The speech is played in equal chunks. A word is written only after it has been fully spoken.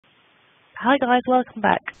Hi guys, welcome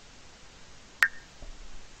back.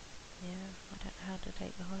 Yeah, I don't know how to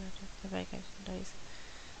take the holiday, the vacation days.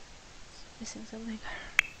 Missing something.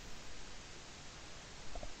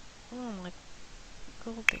 Oh my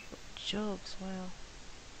god, they've got jobs, wow.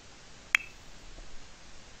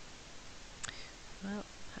 Well,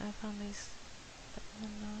 I found these better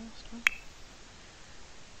than the last one.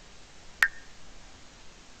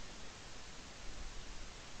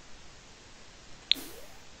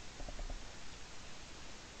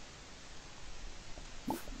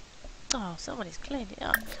 Oh, somebody's cleaned it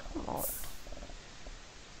up. Come on.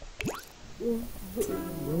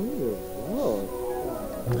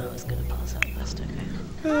 I was gonna pass up first, okay.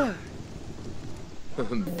 Come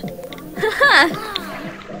on.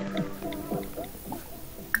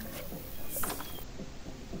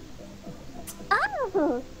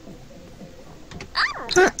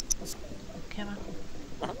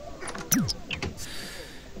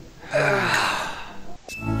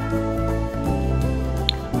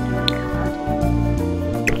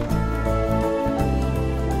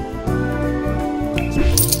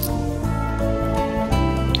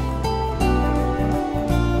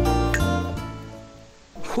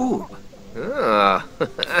 Whew.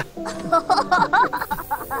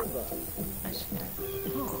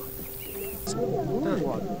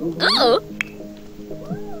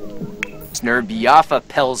 Snurbiafa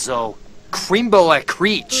Pelzo. Creamboa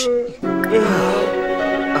Creech.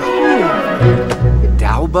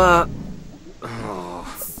 Dauba. Oh.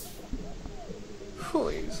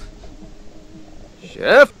 Please.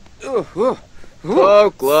 Chef? Oh,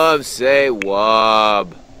 gloves say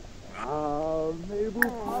wob.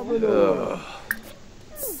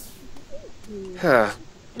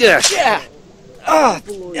 Yeah.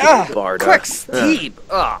 Barda. Quick, Steve.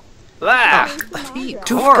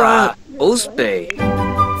 Tora. Osbe.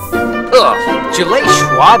 Jalay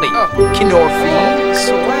Schwabi. Kinorfi.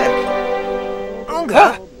 Select. Unga.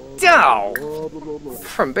 Dow.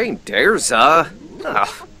 From Bane Derza.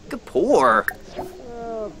 Gapor.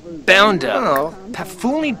 Bounda.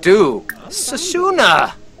 Pafuli Du.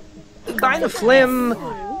 Sasuna. Binaflim.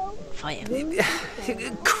 Fight.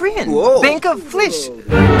 Crin. Bank of Flish.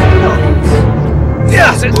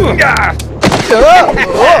 Yes.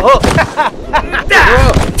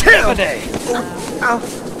 Tiffany.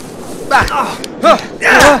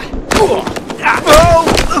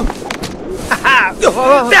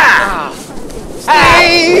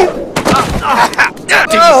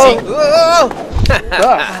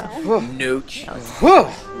 Nooch.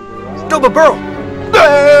 Double burrow.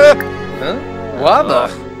 Waba.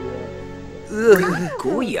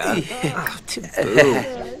 Goya.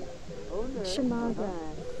 Taboo.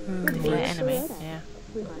 Enemy, yeah.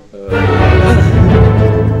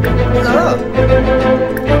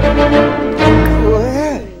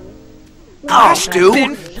 Ashtu.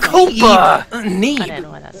 Copa. I Neeb. don't know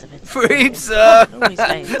why that's a bit. Freeps.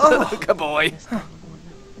 Kaboy.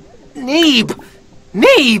 Neeb.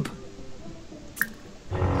 Neeb.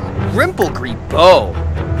 Rimplegreep Bow.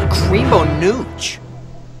 Creamo Nooch.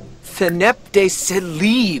 Thenep de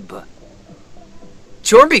Selib.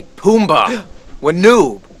 Jorby Pumbaa.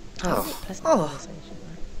 Wanoob.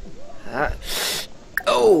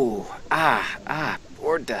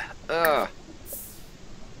 Borda.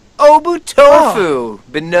 Obu Tofu.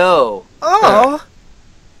 Beno.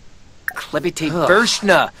 Klebite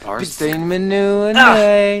Vershna. Barstein Menu and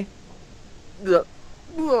Nay.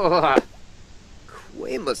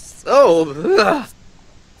 Quema Sob.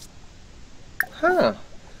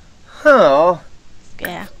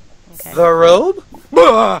 Yeah. Okay. The robe?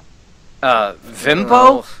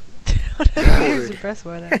 Vimpo? Use the press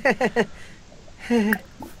word.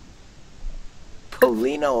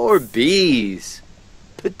 Polina or bees?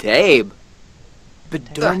 Patabe.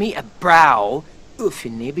 Bedormi a brow.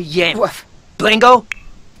 Ufinibi yen. Blango?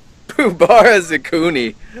 Pubara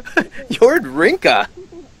Zakuni. Yord Rinka.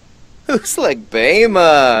 Uslek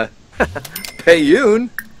Bema. Payun.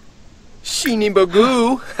 Shini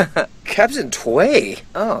Bagu. Captain Tway.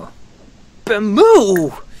 Oh.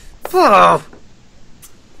 Bamu. Oh.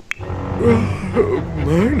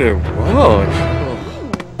 Mine watch.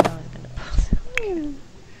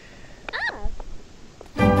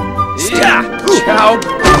 Yeah. Chow.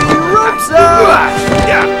 Rupsa.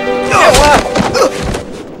 Yeah.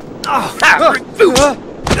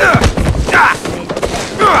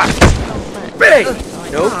 Big.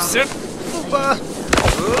 Nope. Sit.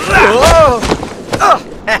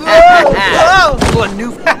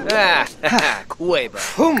 Queba.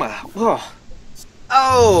 Puma.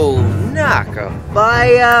 Oh,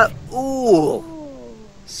 Nakafaya. Ooh.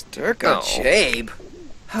 Sturka Chabe.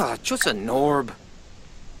 Just a Norb.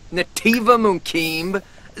 Nativa Munkimb.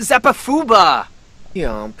 Zapafuba.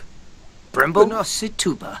 Yomp. Brimble. No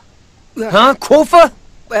Situba. Huh? Quofa?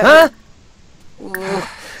 Huh?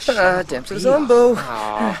 Damsel Zombo.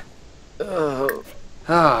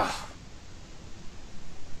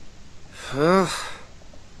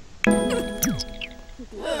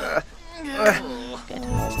 Good.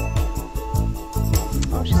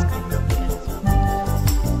 Oh, she's coming up again as well.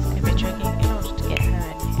 It's gonna be tricky in order to get her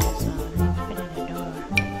in here, so I need to open the door.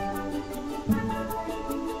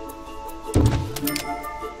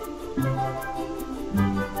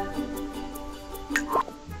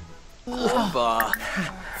 Oba.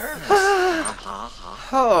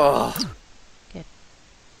 Oh. Good.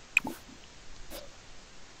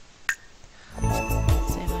 Let's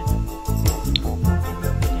see if I can do this.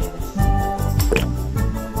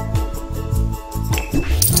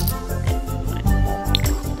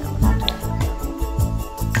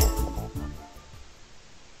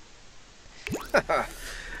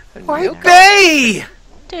 Bay!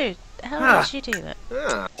 Dude, how did you do that?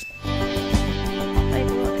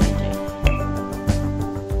 Baby, what can you do?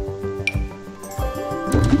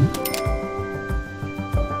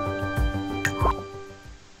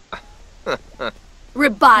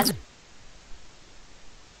 Ribaz.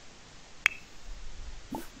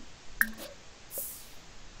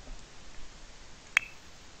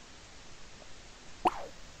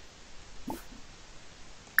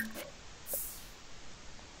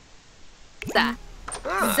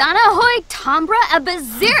 Zana hoy Tombra a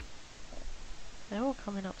Bazir. They're all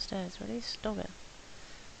coming upstairs. Will you stop it?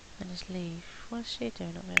 And just leave. What's she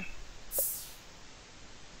doing up there?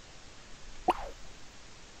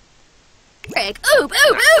 Oob,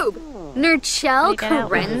 oob, oob. Nurchel Get out.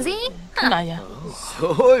 Karenzi? Naya.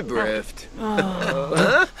 Soy Brift.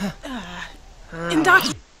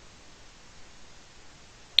 Indaki.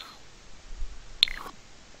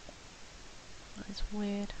 That is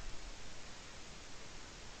weird.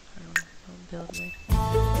 Hang on, I'm building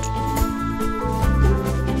mode.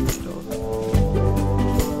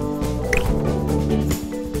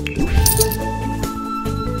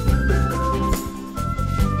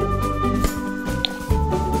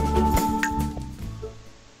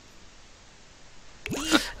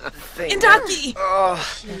 Indaki.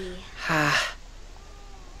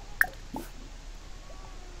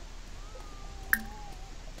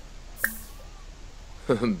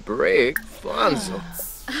 Break Fonzo.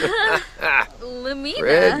 Lamina.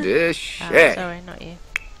 Red dish shit. Sorry, not you.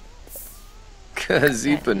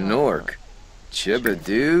 Kazipa Nork.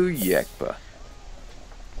 Chibadoo Yekba.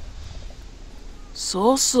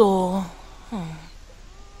 So.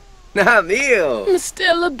 Namil.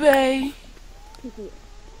 Stella Bay.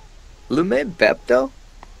 Lume Bepto?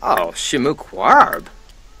 Oh, Shimukwarb.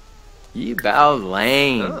 Yibao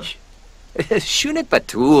Lange. Shunik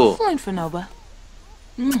Batul. Fine for Nova.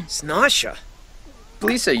 Snasha.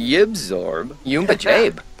 Blisa Yibzorb. Yumba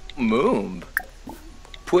Jabe. Moomb.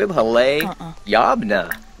 Pwib Hale.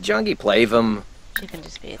 Yabna. Jungi Plavum. She can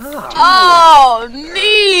just be. Oh,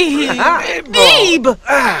 Neeb. Neeb.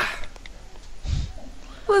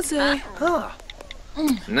 What's that?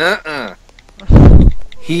 Nuh-uh.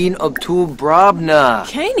 Heen Abtul Brabna.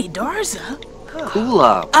 Kani Darza.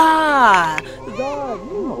 Kulab. Ah.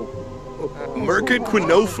 Merkid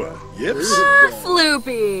Quinofa. Yips.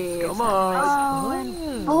 Floopy. Come on.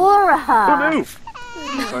 Boraha. Quinoof.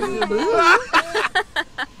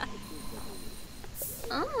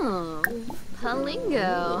 Oh.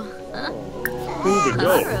 Palingo.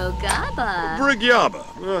 Hoobago. Arogaba. Brigyaba.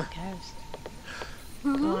 Ghost. Go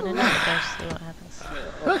on and out ghost, see what happens.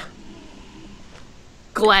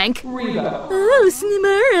 Glank. Oh,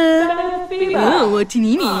 Snimara. Oh,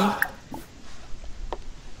 Watinini.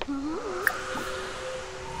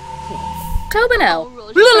 Tobinel.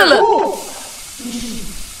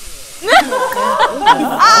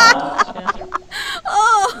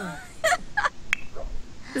 Oh.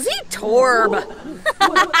 Z-Torb.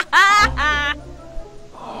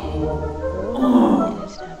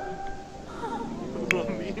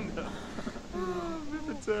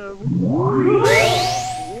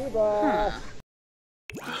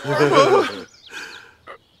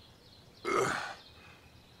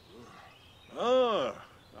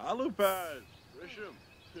 Alupad. Risham.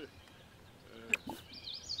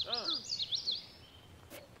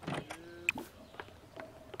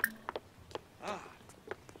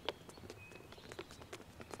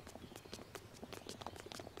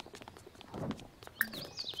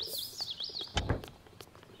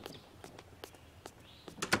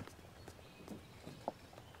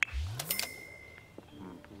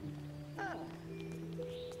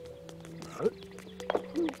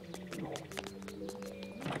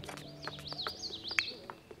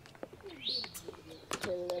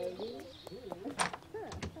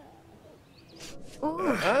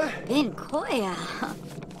 Bin Koya.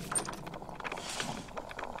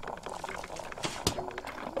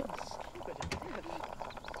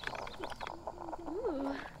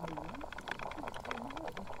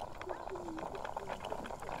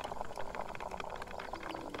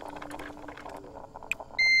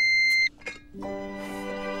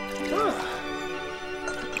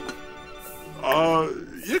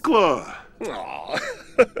 Yikla.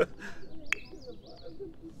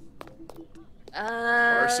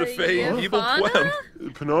 Arsafe, evil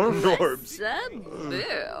Quem. Pinar Norbs.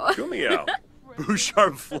 Kumiao.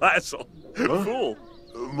 Bouchard Flassel. Fool.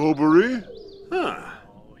 Mulberry. Huh.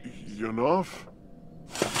 Yanoff.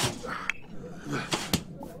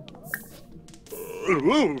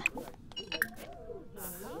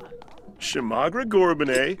 Shamagra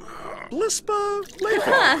Gorbane. Lispa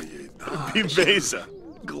Lefa. Biveza.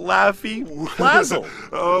 Glaffy Flazzle.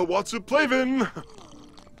 What's a Plavin?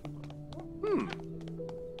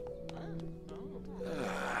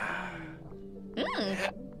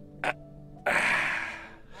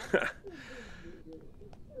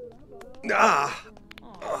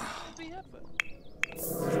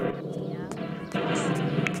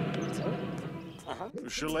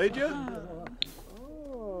 Shaladia?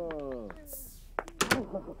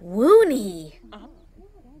 Woony.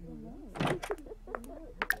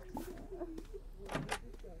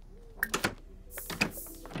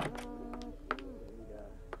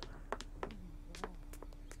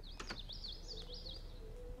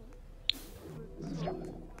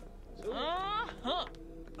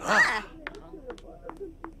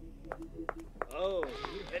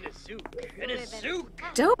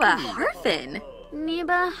 Doba Harfin.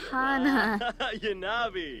 Niba Hana.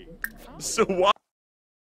 Yanabi. So what?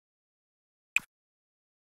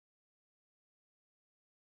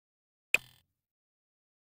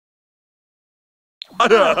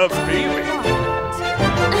 What a baby.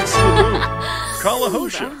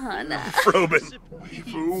 Kalahosha. Frobin.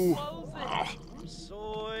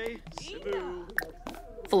 Soy. Cebu.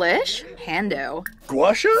 Flish. Hando.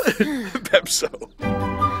 Guasha? Pepso.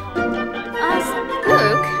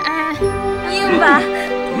 Spook. Yumba.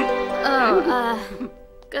 Oh,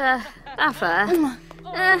 Gaffa.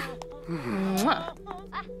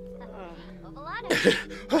 Roche.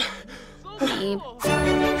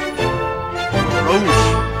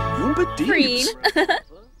 Yumba Green. Deeds.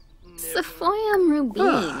 Saphoyam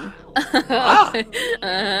Rubin.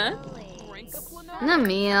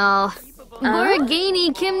 Namil. Borgani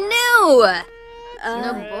Kimnu.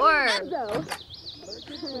 Nabor.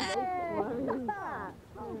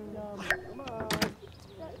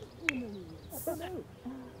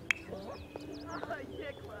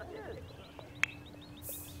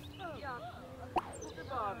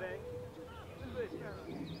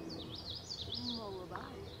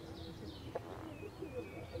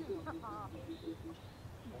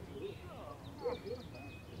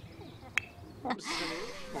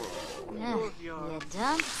 You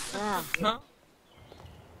dumb stuff.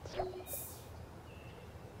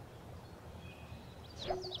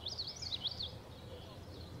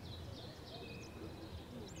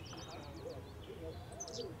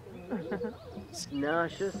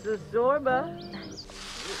 Snasha Sorba.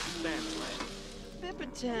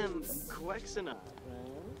 Bipitem Quexina.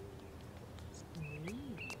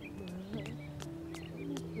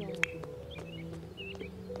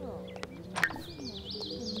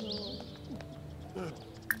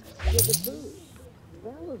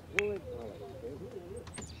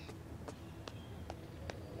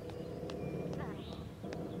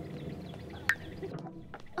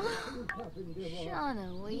 Shauna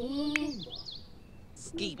Wee.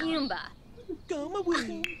 Skeet. Yumba. Come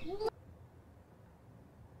away.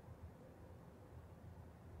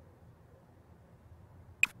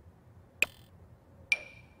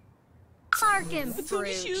 Larkin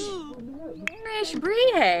Fruit. Rish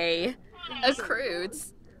Brie.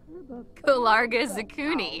 Accruits. Kolarga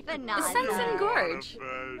Zakuni. Sensen Gorge.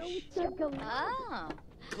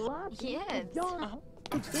 Oh. Kids.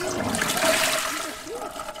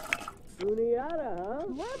 Funiata,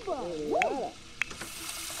 huh?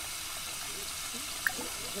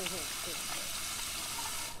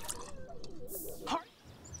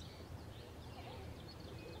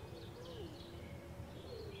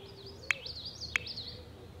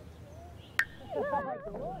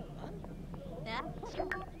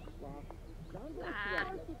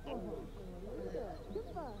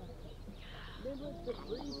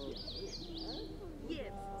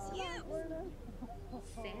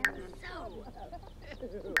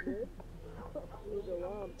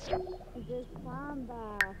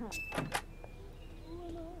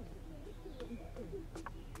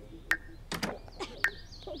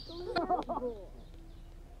 Yazip.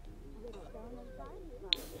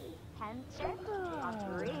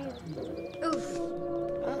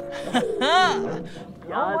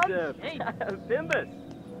 Bimbus.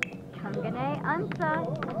 Kangane Ansa.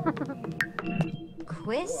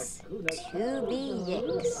 Quiz to be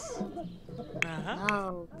Yix.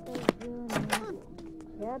 Oh.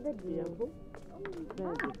 Yeah,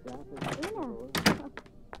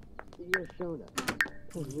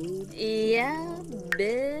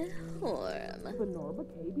 Behorm.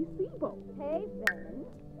 Hey, Ben.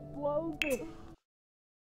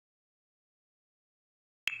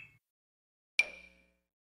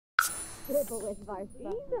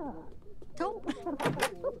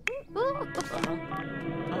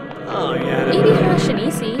 Oh, yeah. Maybe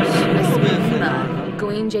Hashanisi.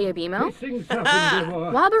 Gween Jayabimo.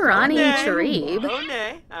 Wabarani Charib. Oh,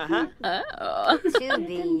 nay. Uh-huh. Oh. To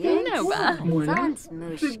be Yix. Nova.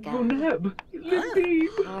 Zansmushka.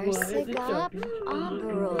 Arsagap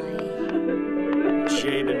Oberoi.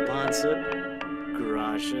 Jabin Ponsup.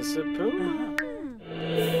 Grasha Sapu.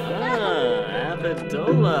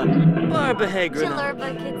 Abadola. Barbahegrin. Chilurba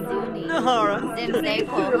Kitsuni. Nahara. Zimze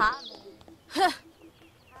Pohab.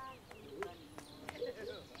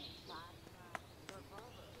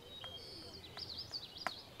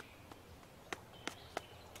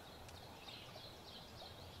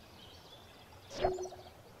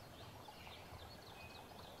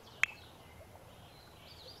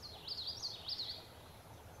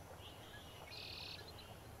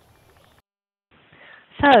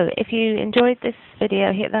 So, if you enjoyed this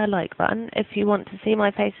video, hit that like button. If you want to see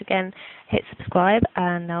my face again, hit subscribe,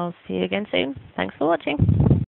 and I'll see you again soon. Thanks for watching.